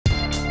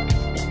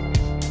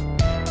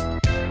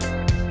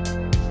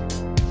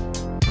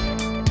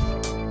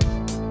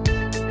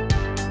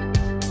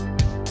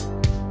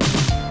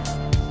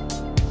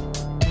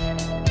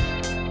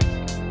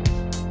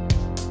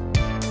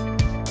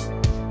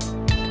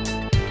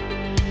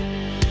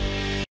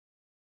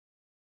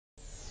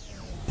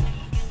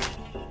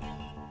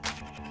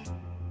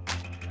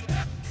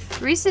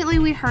Recently,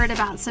 we heard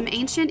about some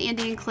ancient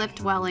Indian cliff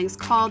dwellings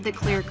called the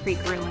Clear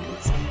Creek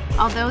Ruins,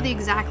 although the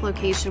exact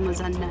location was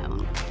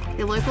unknown.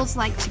 The locals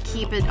like to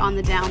keep it on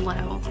the down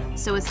low,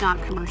 so it's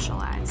not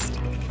commercialized.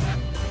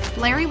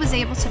 Larry was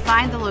able to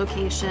find the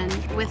location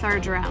with our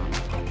drone.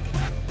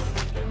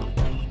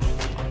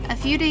 A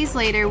few days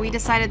later, we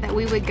decided that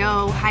we would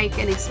go hike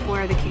and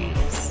explore the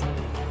caves.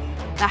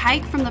 The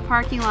hike from the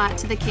parking lot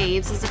to the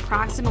caves is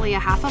approximately a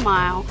half a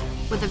mile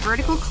with a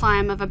vertical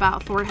climb of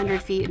about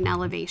 400 feet in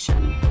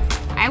elevation.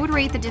 I would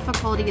rate the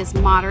difficulty as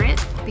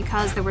moderate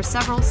because there were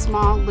several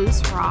small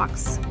loose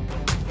rocks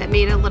that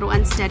made it a little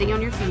unsteady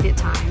on your feet at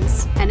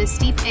times, and a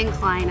steep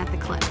incline at the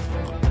cliff.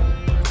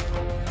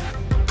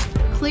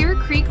 Clear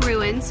Creek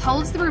Ruins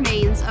holds the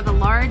remains of a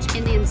large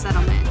Indian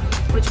settlement,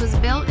 which was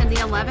built in the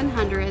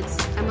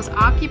 1100s and was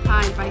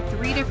occupied by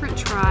 3 different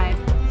tribes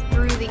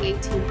through the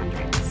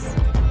 1800s.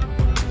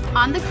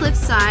 On the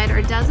cliffside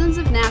are dozens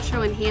of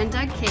natural and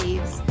hand-dug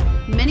caves,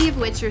 many of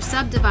which are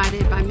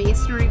subdivided by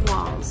masonry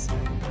walls,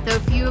 though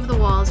few of the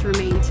walls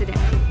remain today.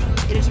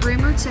 It is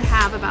rumored to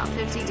have about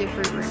 50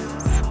 different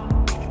rooms.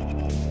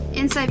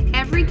 Inside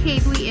every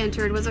cave we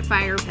entered was a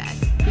fire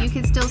pit. You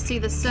can still see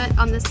the soot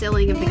on the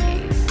ceiling of the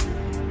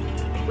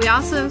cave. We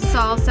also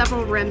saw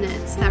several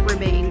remnants that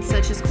remained,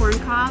 such as corn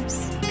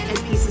cobs and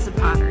pieces of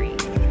pottery.